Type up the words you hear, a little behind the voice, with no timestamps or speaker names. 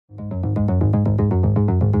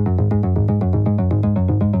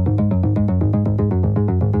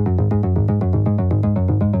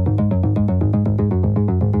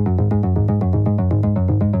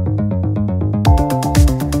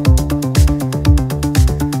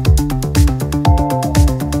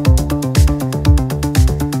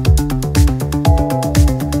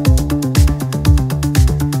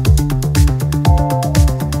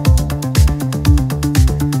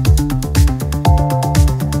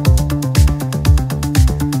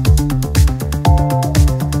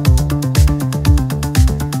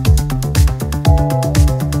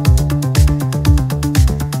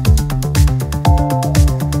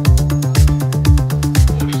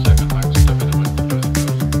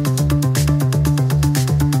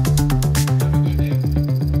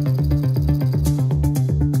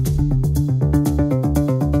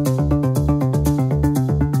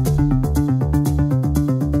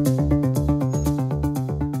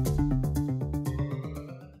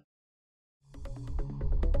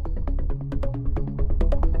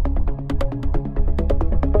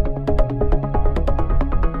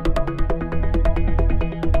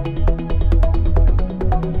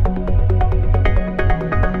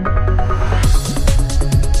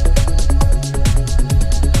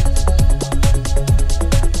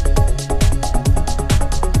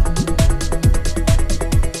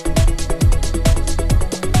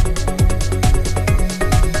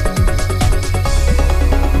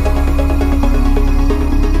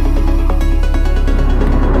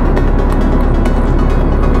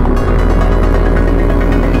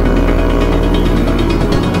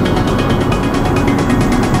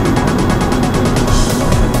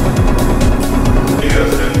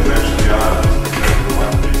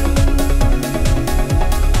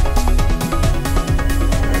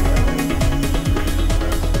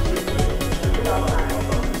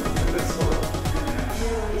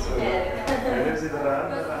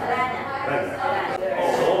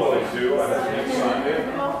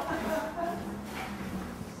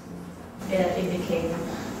It became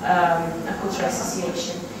a cultural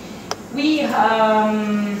association. We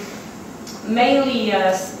mainly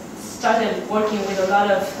started working with a lot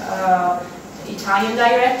of Italian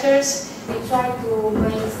directors. We tried to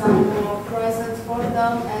bring some presents for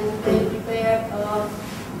them, and they prepared a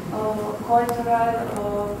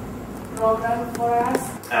cultural program for us.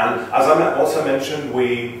 And as I also mentioned,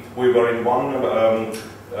 we were in one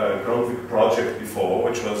Grundtvig project before,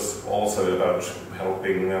 which was also about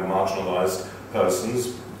helping marginalized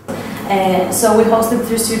persons. So we hosted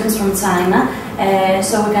 3 students from China,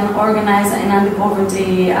 so we can organize an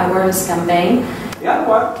anti-poverty awareness campaign. The other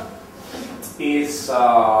one is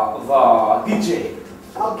the DJ.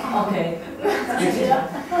 Okay.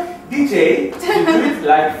 DJ, you do it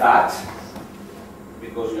like that,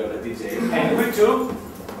 because you are the DJ, and we too.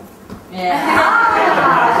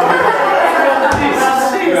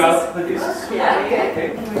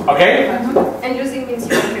 Okay? And losing means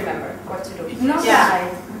you don't remember what to do. No. Yeah.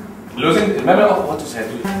 Losing, remember what to say.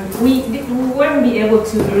 We weren't be able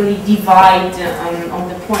to really divide on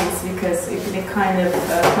the points because they kind of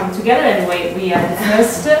come together anyway. We are the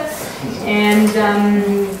first, and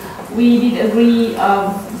we did agree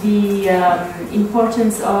of the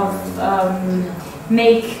importance of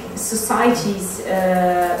make societies,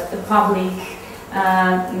 the public,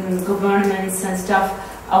 governments and stuff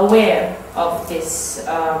aware of this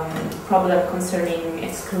problem concerning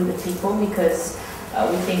excluded people, because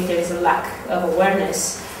we think there is a lack of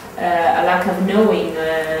awareness, a lack of knowing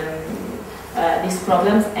these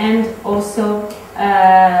problems, and also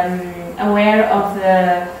aware of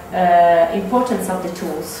the importance of the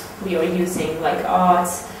tools we are using, like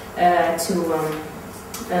arts, to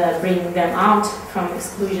bring them out from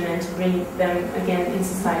exclusion and to bring them again in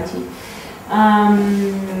society.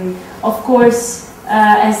 Of course,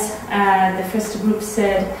 as the first group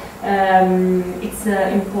said, it's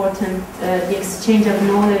important the exchange of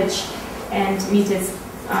knowledge and methods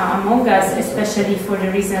among us, especially for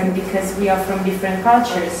the reason because we are from different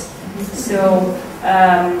cultures. So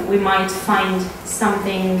we might find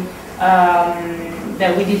something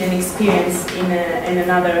that we didn't experience in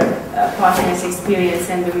another partner's experience,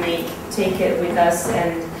 and we may take it with us,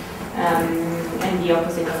 and the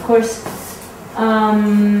opposite, of course.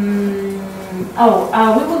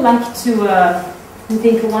 We would like to, I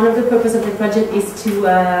think one of the purposes of the project is to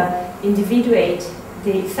individuate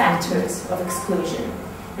the factors of exclusion.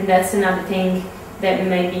 And that's another thing that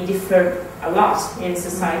maybe differ a lot in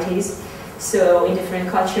societies, so in different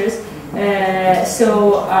cultures.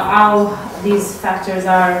 How these factors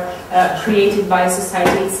are created by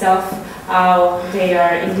society itself, how they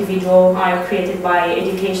are individual, are created by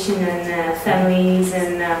education and families,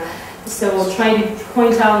 and so we'll try to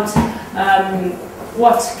point out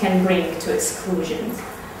what can bring to exclusion,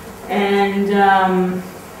 and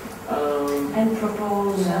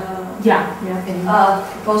propose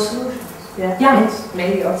propose solutions. And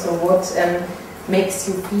maybe also what makes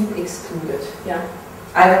you feel excluded.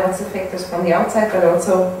 Either what's the factors from the outside, but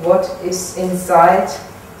also what is inside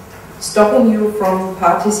stopping you from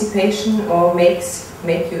participation or make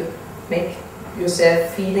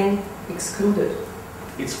yourself feeling excluded.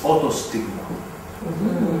 It's auto-stigma.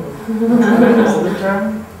 The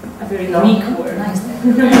term. A very unique word. Nice.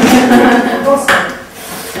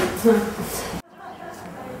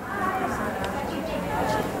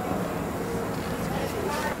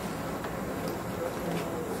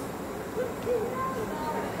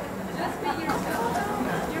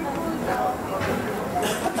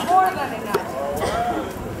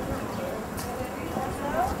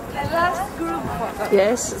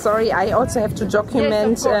 Yes, sorry, I also have to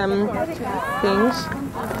document things.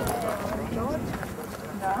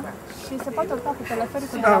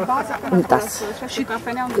 Und das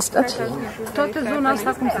ist Athen.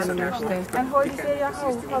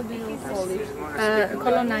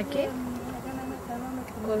 Kolonaki.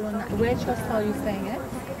 Which hostel are you staying at?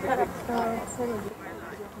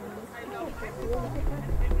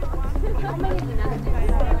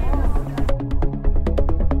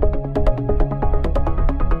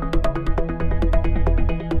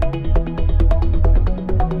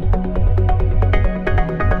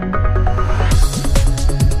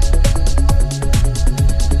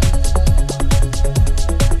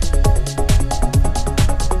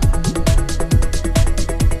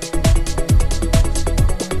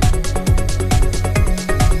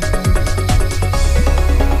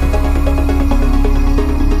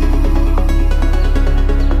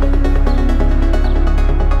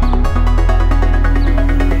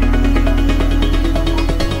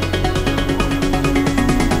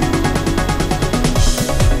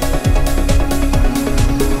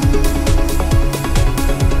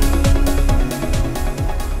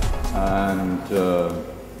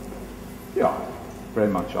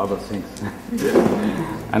 things.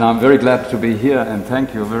 And I'm very glad to be here, and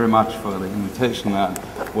thank you very much for the invitation and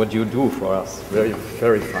what you do for us. Very,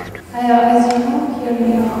 very fun. As you know, here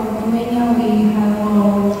in Romania we have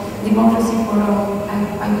democracy for,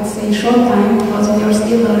 I would say, short time, because we are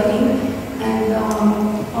still learning, and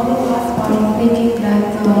all of us are thinking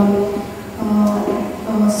that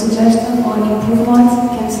suggestions or improvements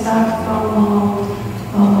can start from,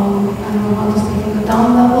 I don't know how to say, from the down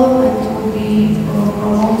level, and will be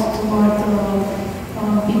promoted toward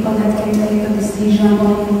people that can take a decision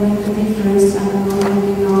or can make a difference. I don't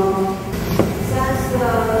know, Since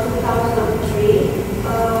 2003,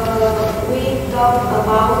 we talked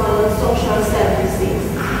about social services,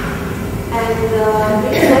 and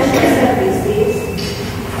these social services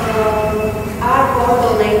are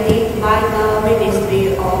coordinated by the Ministry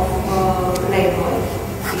of Labour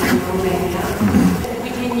in Romania. We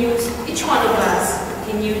can use, each one of us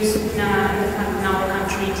can use in our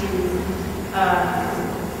country to,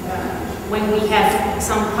 when we have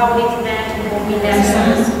some public event, or we have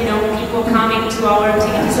some, people coming to our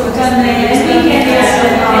activities, so we can do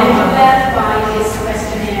that by this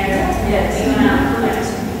questionnaire. Yes.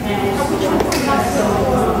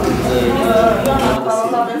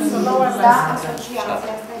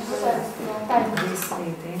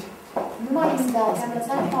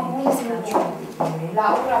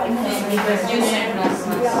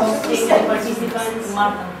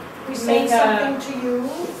 We say something to you,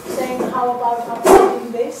 saying how about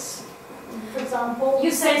uploading this, for example.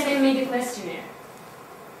 You sent me the questionnaire.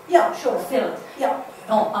 Yeah, sure. Filled. Yeah.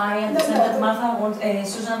 No, I understand that Martha wants,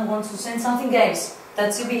 Susan wants to send something else.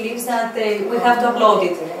 That she believes that we have to upload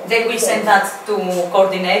it. They will send that to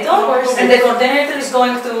coordinator, and the coordinator is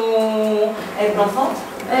going to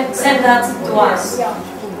send that to us.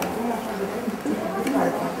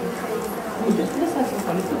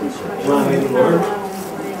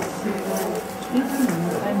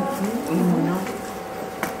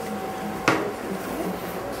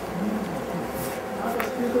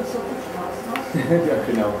 Ja,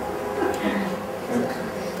 genau.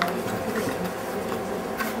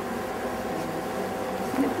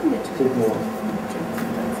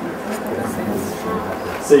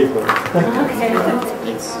 Safer. Okay.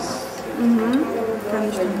 Kann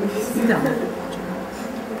ich dann nicht. Ja.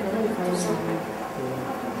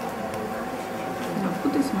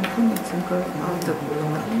 Gut ist, man kann jetzt im Körper auch da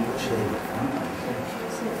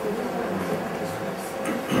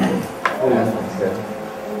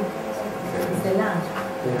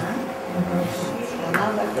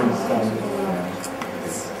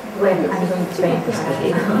Well, I'm going to make this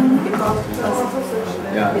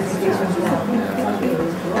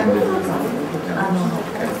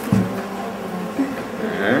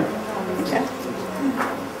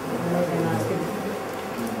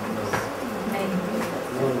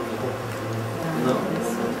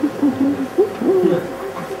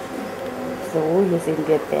So, hier sehen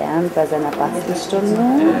wir Bernd bei seiner Bastelstunde.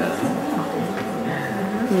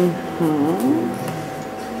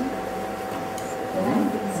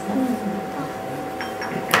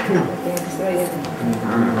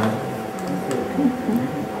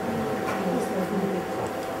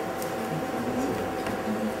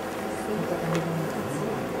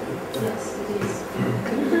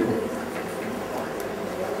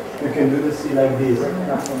 You can do the sea like this,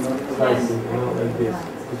 slicing, like this,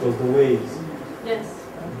 because the waves. Yes.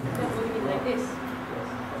 Like this.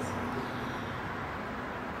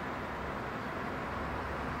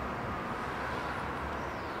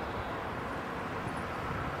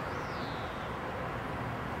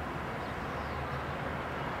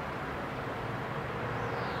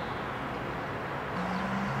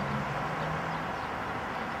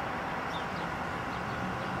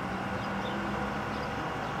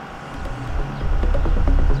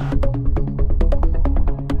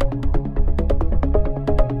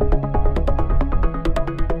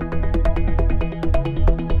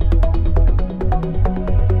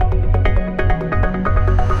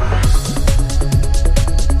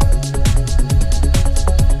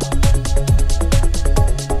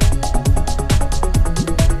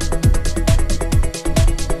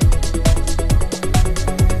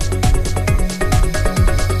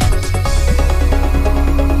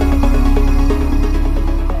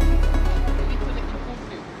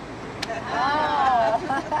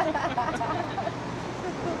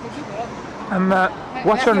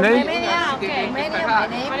 What's your name? Romania, okay. Romania, my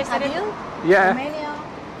name is Adil. Yeah. Romania.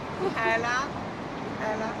 Ella.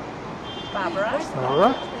 Barbara.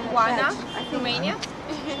 Allora? Juana. Romania.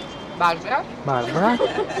 Barbara. Barbara?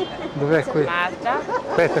 Dov'è qui? Marta.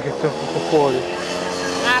 Aspetta che sono un po' fuori.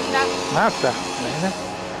 Marta. Marta, bene.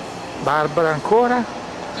 Barbara ancora?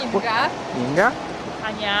 Inga. Inga.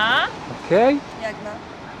 Ania. Ok. Jagna.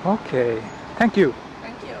 Ok. Thank you.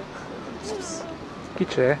 Thank you. Chi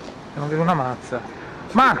c'è? Non vedo una mazza.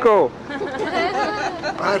 Marco!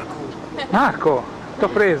 Marco! T'ho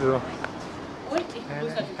preso. Und ich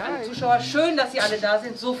begrüße natürlich alle Zuschauer. Schön, dass Sie alle da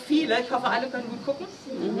sind. So viele. Ich hoffe, alle können gut gucken.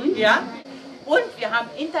 Ja? Und wir haben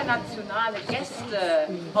internationale Gäste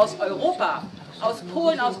aus Europa. Aus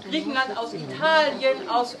Polen, aus Griechenland, aus Italien,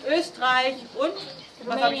 aus Österreich und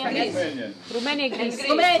was habe ich vergessen?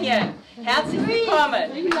 Rumänien. Herzlich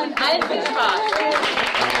willkommen und allen viel Spaß.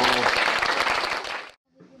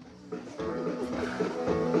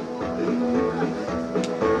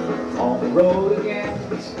 On the road again.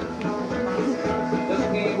 Just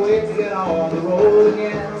can't wait to get on the road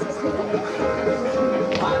again.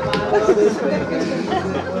 My love is making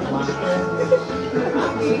music with my friends. I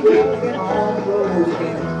can't wait to get on the road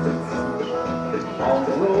again. On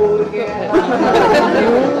the road again.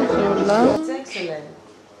 It's excellent.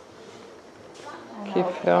 Che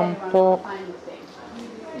fra un po'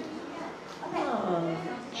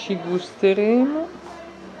 ci gusteremo.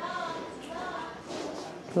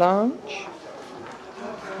 Lunch.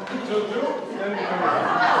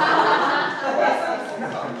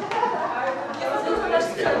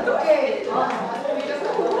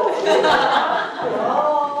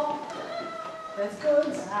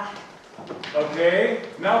 Okay,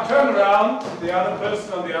 now turn around, the other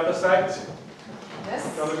person on the other side. Yes.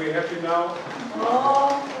 Gonna be happy now.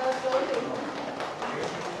 Oh, that's okay.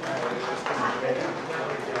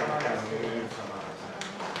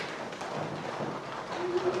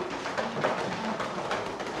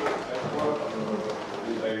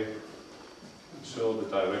 They show the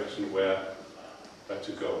direction where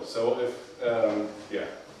to go. So if, yeah,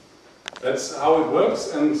 that's how it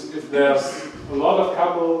works. And if there's a lot of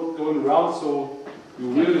couple going around, so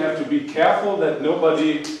you really have to be careful that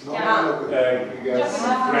nobody gets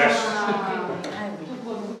crashed.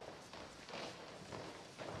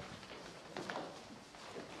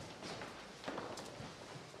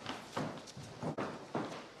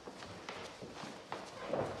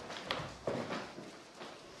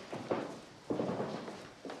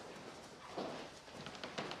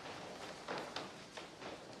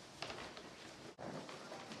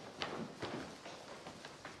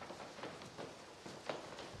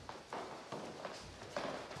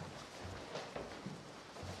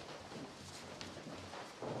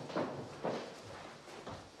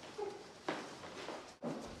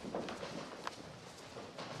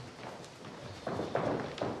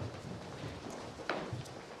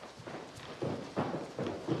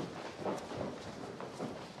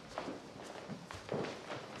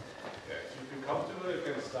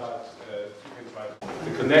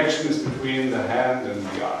 The connections between the hand and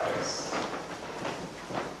the eyes.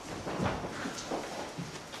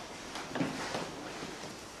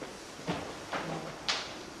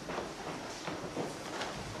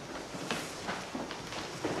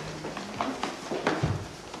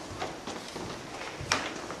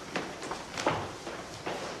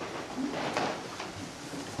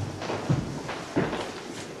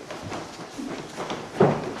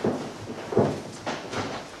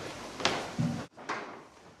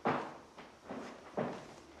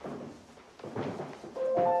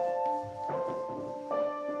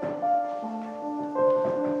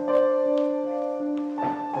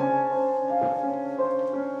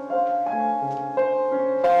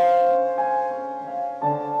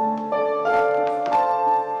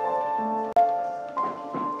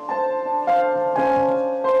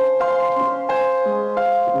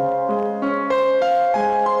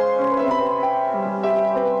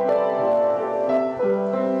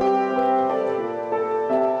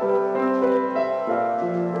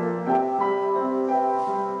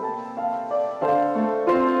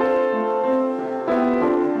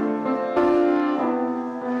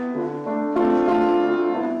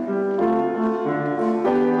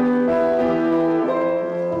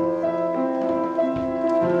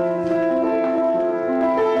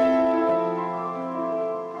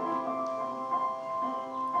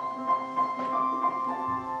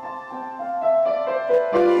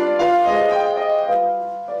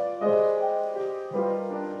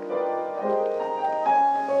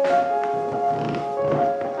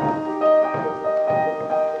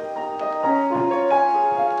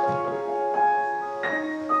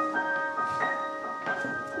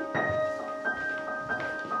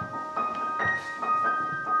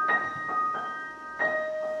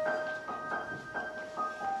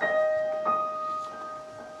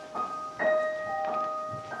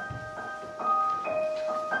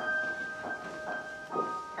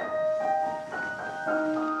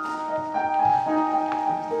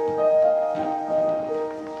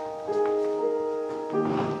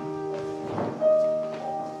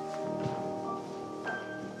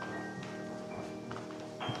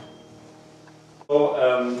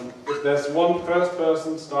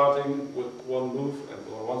 in with one move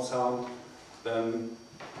or one sound, then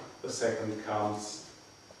the second counts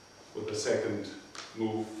with the second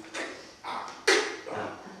move.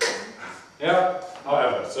 Yeah,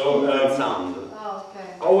 however, so sound. Oh,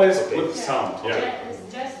 okay. Always with sound. Yeah.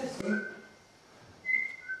 It's just a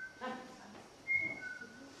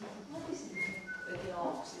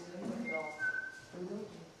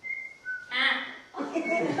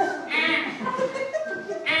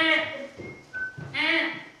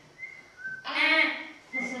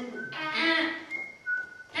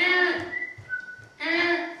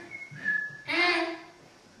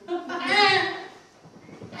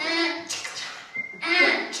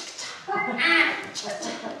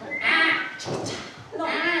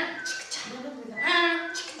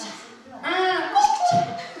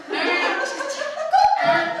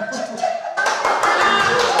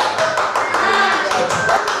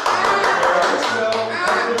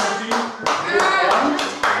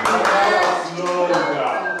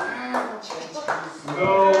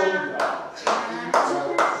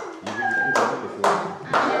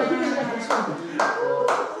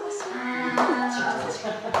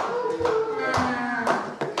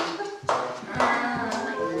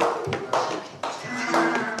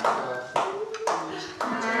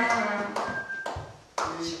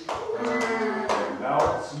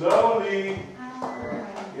slowly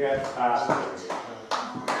get faster.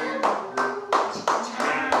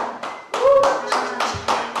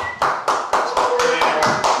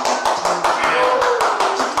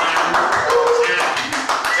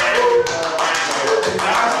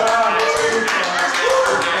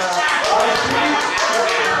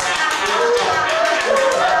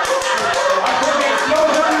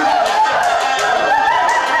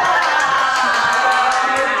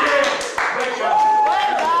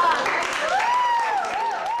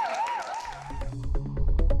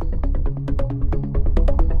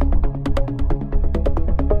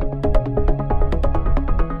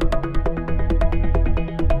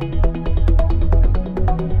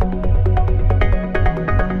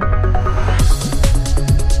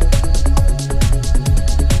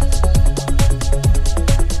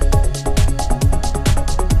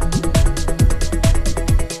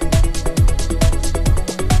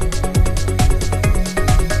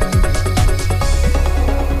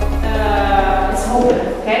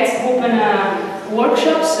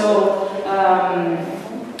 workshop, so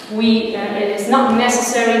it is not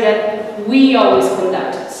necessary that we always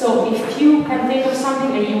conduct. So if you can think of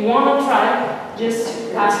something and you want to try,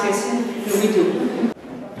 just ask us and we do.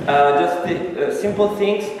 Just the simple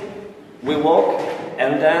things. We walk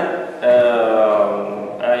and then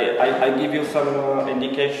I give you some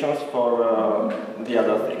indications for the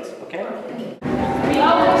other things, okay? We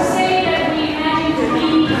always say that we imagine to be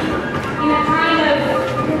in a kind of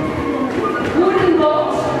wooden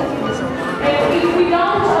boat. If we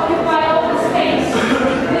don't occupy all the space,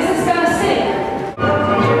 this is going to sink.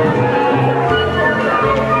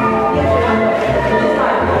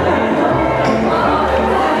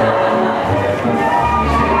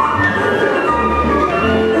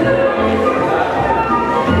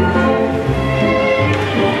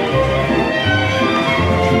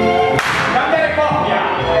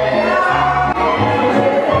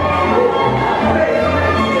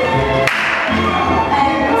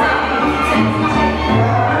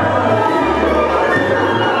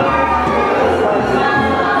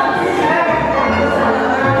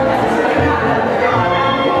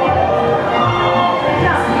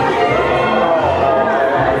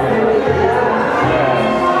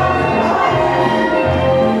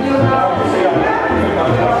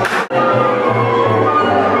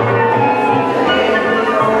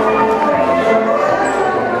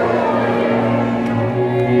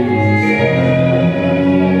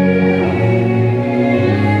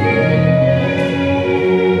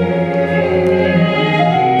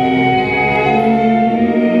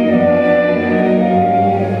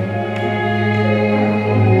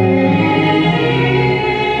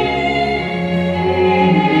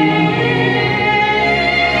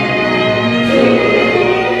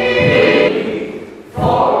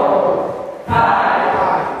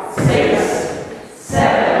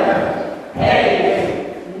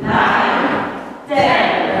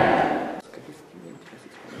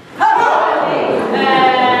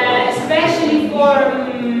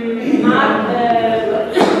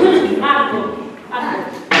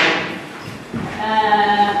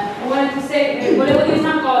 Volevo dire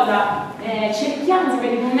una cosa, cerchiamo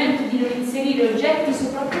per il momento di non inserire oggetti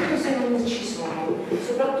soprattutto se non ci sono,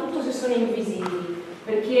 soprattutto se sono invisibili,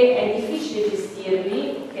 perché è difficile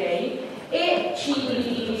gestirli, ok? E ci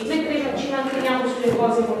manteniamo sulle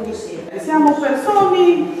cose molto semplici. Siamo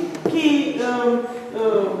persone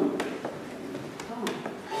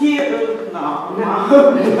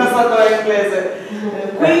ma passato all'inglese.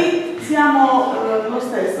 Qui siamo lo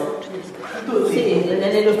stesso, tutti. Sì,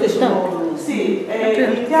 nello stesso modo. Sì,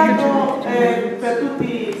 il teatro è per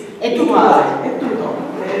tutti è uguale, è tutto.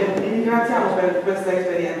 Vi ringraziamo per questa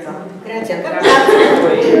esperienza. Grazie a te.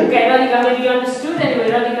 Okay, Radhika, maybe you understood anyway.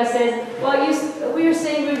 Radhika says, well, we are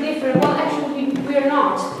saying we're different. Well, actually, we are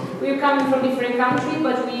not. We are coming from different countries,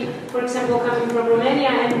 but we, for example, coming from Romania,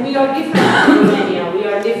 and we are different in Romania. We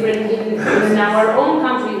are different in our own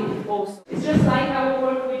country also. It's just like our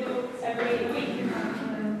work we do every week.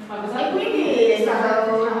 E quindi è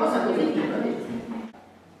stata una cosa positiva.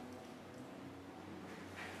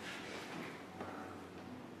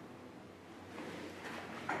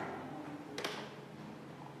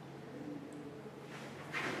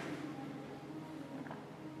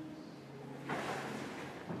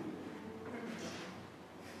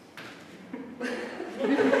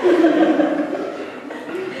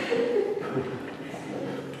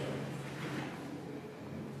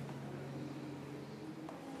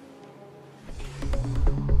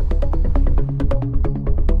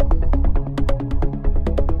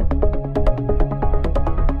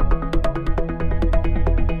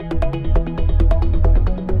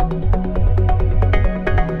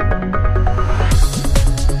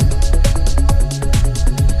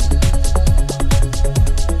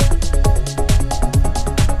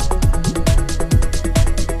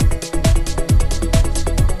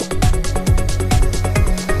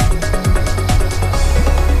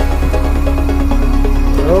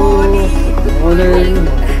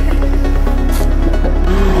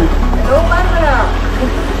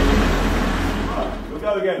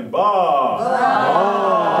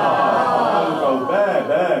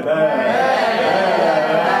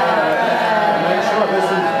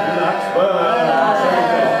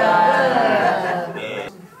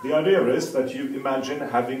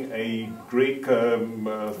 Having a Greek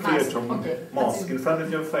theatre mask in front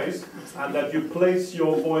of your face, and that you place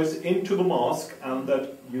your voice into the mask, and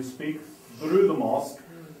that you speak through the mask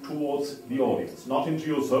towards the audience, not into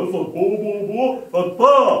yourself, or bo bo bo, but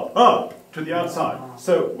ba to the outside.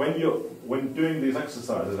 So when doing these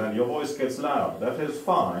exercises and your voice gets loud, that is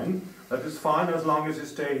fine. That is fine as long as you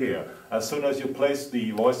stay here. As soon as you place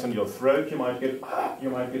the voice in your throat, you might get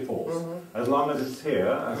hoarse. As long as it's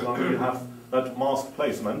here, as long as you have that mask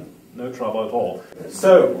placement, no trouble at all.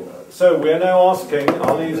 So we're now asking,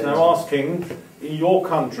 Ali is now asking, in your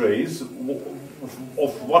countries,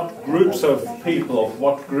 of what groups of people, of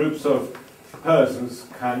what groups of persons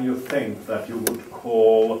can you think that you would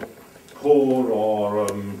call poor or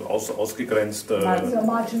ausgegrenzt,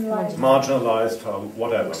 marginalized,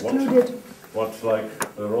 whatever. Excluded. What, like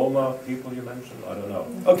the Roma people you mentioned? I don't know.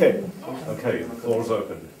 Okay, the floor is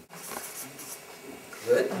open.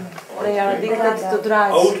 Good. They are addicted to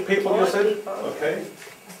drugs. Old people, you said? Okay.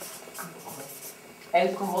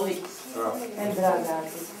 Alcoholics. And drug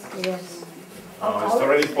addicts. Yes. Is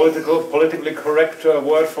there any politically correct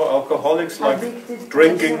word for alcoholics, like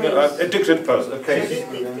drinking, addicted person? Okay.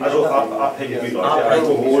 Also abhängige Leute,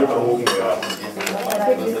 Alkohol, Drogen, ja.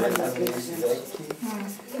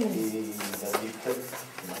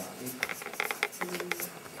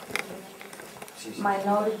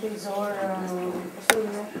 Minorities or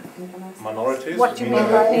minorities? What do you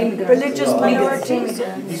mean? Religious minorities?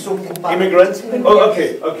 Immigrants? Oh,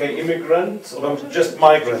 okay. Immigrants, or just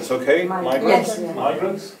migrants, okay? Migrants? Yes.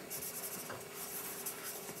 Migrants?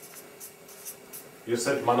 You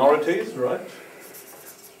said minorities, right?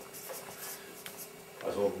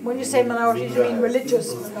 When you say minorities, you mean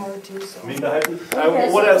religious minorities? Minderheiten?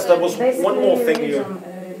 What else? There was one more thing you...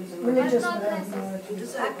 Religious Not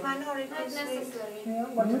minorities. necessary.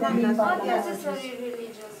 What do they mean by Not minorities? necessarily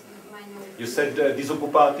religious minorities. You said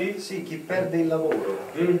disoccupati? Sì, chi perde il lavoro.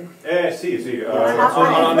 Sì.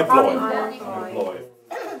 Unemployed. Unemployed.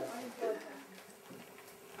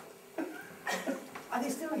 Are they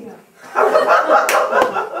still here?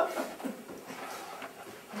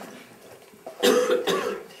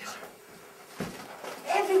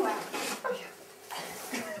 Everywhere.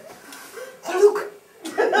 Oh, look!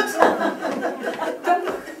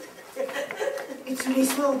 It's really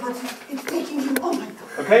slow, but it's taking you. Oh my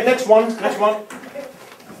God. Okay, next one. Next one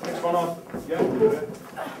on. Yeah.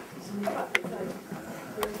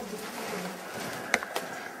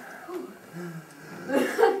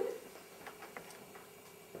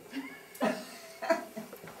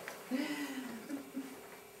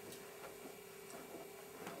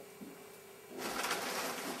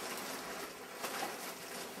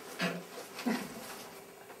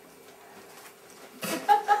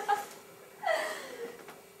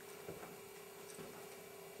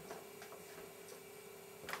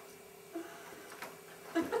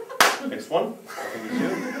 next one.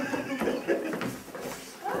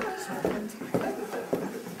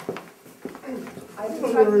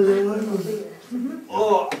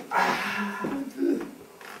 Oh,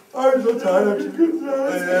 I'm so tired.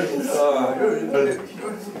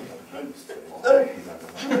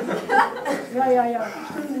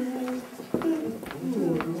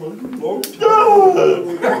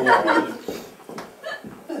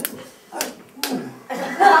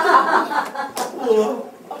 Ja.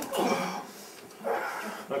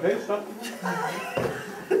 Okay, stop.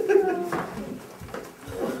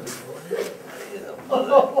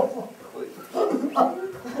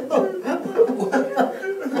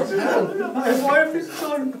 My wife is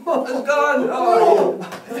gone. It's gone. Oh,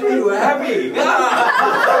 you were happy.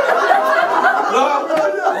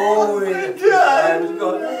 Oh, it's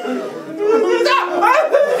gone.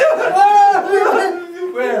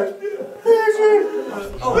 Where?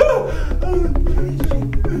 Oh.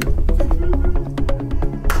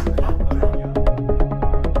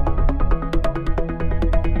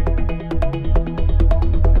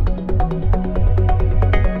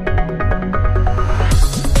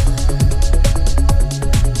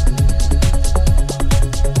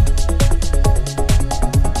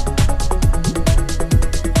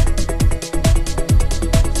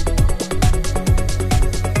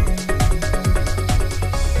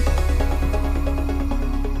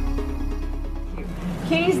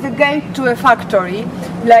 Here is the gate to a factory.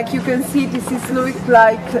 Like you can see, this is look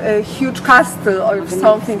like a huge castle or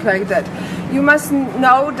something like that. You must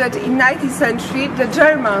know that in 19th century the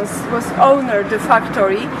Germans was owner the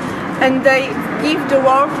factory and they give the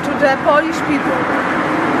work to the Polish people.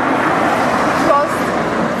 It was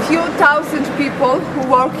few thousand people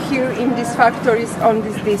who work here in these factories on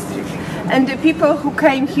this district. And the people who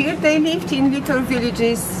came here, they lived in little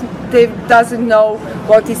villages. They doesn't know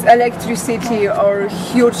what is electricity or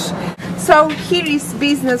huge. So here is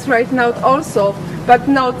business right now also, but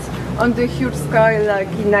not on the huge scale like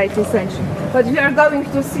in 19th century. But we are going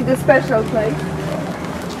to see the special place.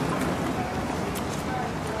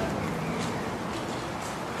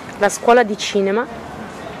 La scuola di cinema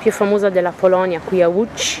più famosa della Polonia, qui a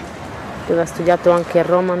Łódź, dove ha studiato anche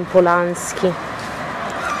Roman Polanski.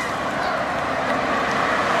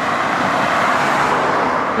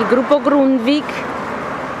 Il gruppo Grundtvig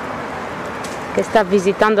che sta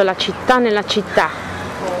visitando la città nella città.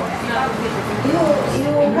 You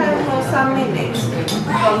have some minutes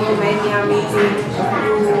from Romania meeting.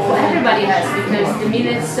 Everybody has, because the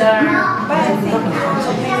minutes are...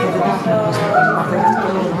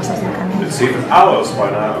 It's even hours by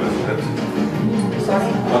now, isn't it?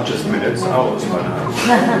 Sorry? Not just minutes, hours by now.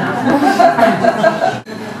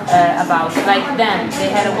 About, like them, they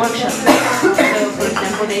had a workshop. So, for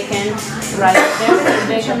example, they can write their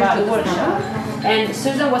feedback about the workshop. And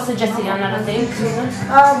Susan was suggesting another thing. Susan?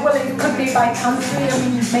 Well, it could be by country. I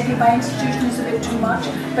mean, maybe by institution is a bit too much,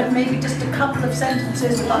 but maybe just a couple of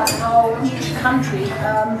sentences about how each country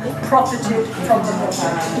profited from the project.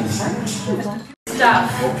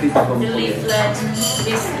 Stuff, the leaflet,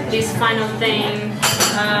 this final thing,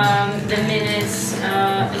 the minutes,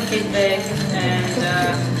 the feedback,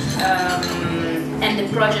 and the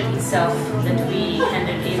project itself that we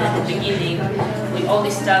handed in at the beginning. With all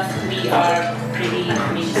this stuff, we are pretty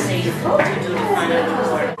safe to do the final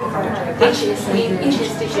report. Each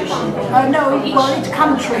institution. No, each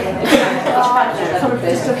country. Sort of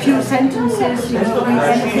just a few sentences, we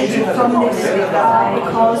benefited from this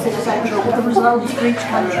because it's actually the results for each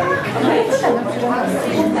country.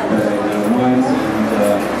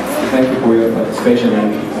 Thank you for your participation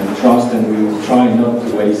and trust, and we will try not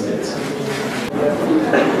to waste it.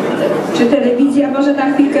 Czy telewizja może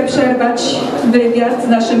na chwilkę przerwać wywiad z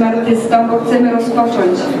naszym artystą, bo chcemy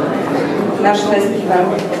rozpocząć nasz festiwal.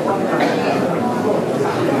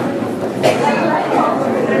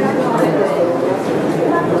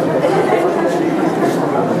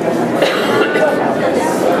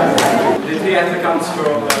 The theatre comes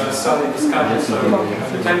from southern Scotland, so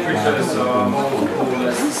the temperatures are more or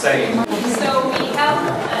less the same. So we have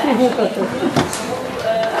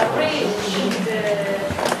arranged the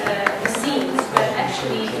scenes, but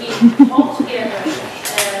actually we all together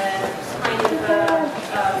kind of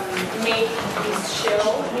made this show,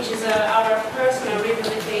 which is our personal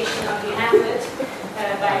rehabilitation of the Hamlet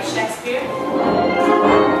by Shakespeare.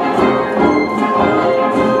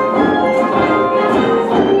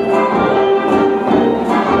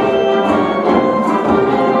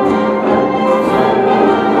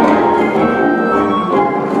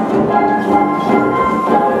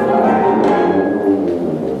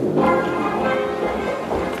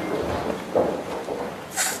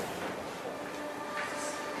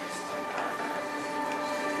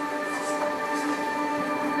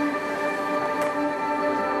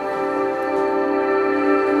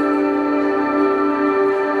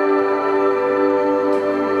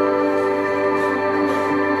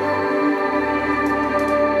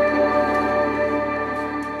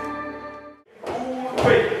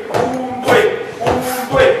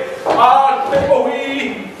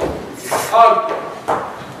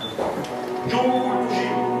 giudici.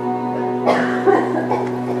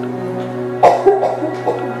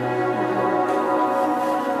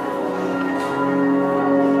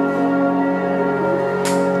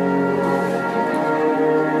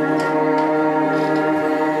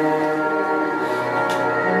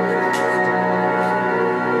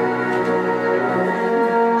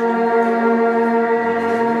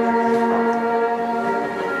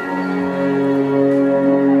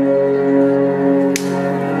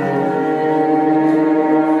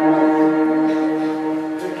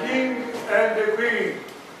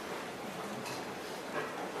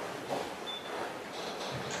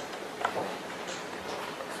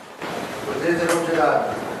 Potete non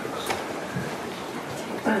girare.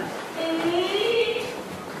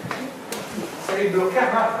 Sei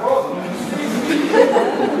bloccato a cosa?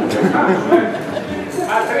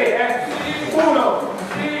 A 3, 1,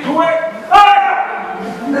 2,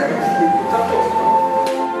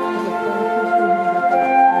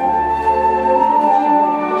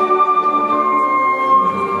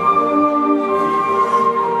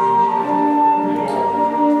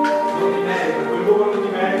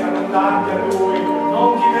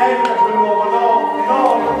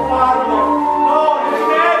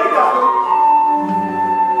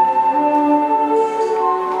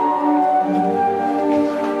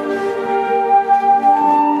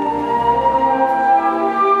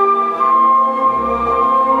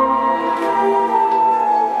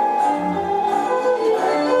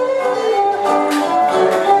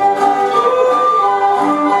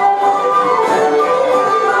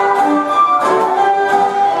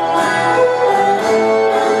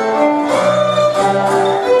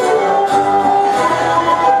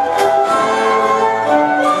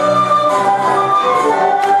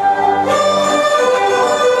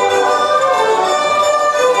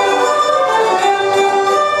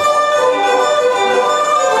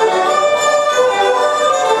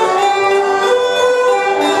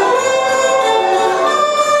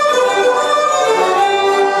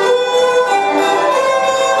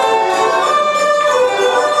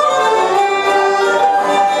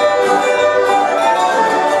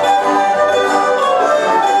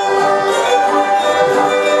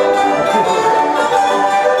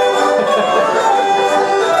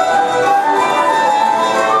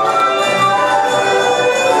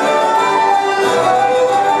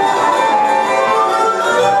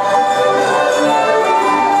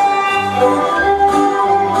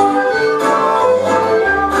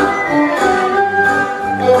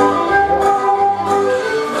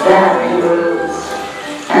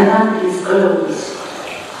 and then his clothes,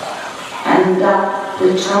 and up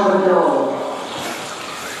the tower door,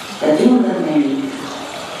 that in the maid,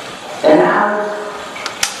 then out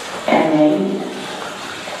and maid,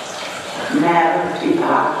 never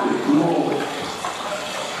departed more.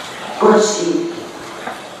 Proceed,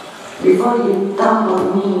 before you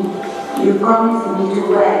tumble me, you promised me to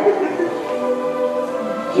wed.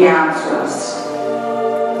 He answers,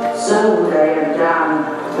 so would I have done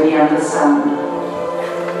beyond the sun,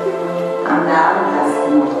 and thou hast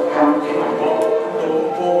not come to me.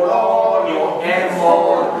 Polonio è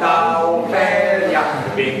morta Ofelia,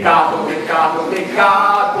 peccato, peccato,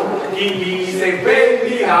 peccato, chi mi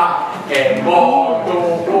seppellirà, è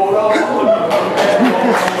morto Polonio, è morto.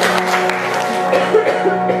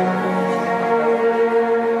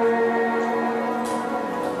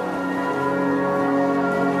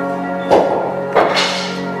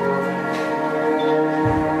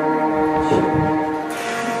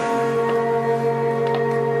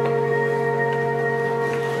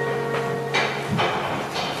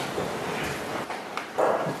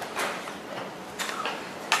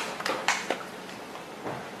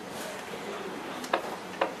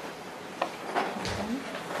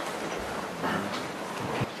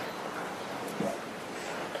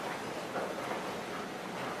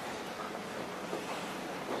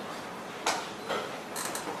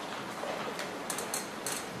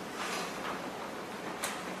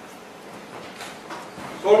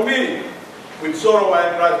 For me, with sorrow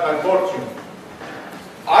I write my fortune.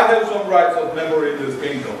 I have some rights of memory in this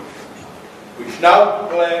kingdom, which now to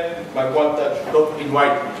claim by one touch doth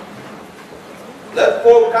invite me. Let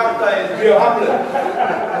folk captains be a Hamlet.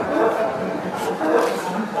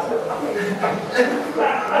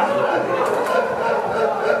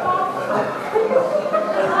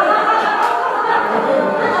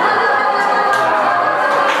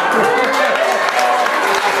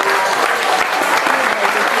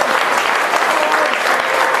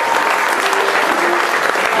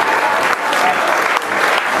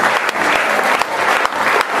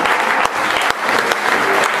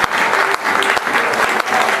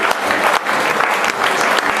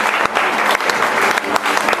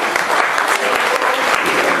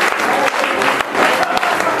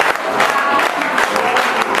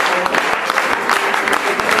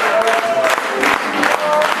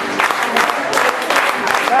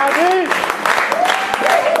 Hey.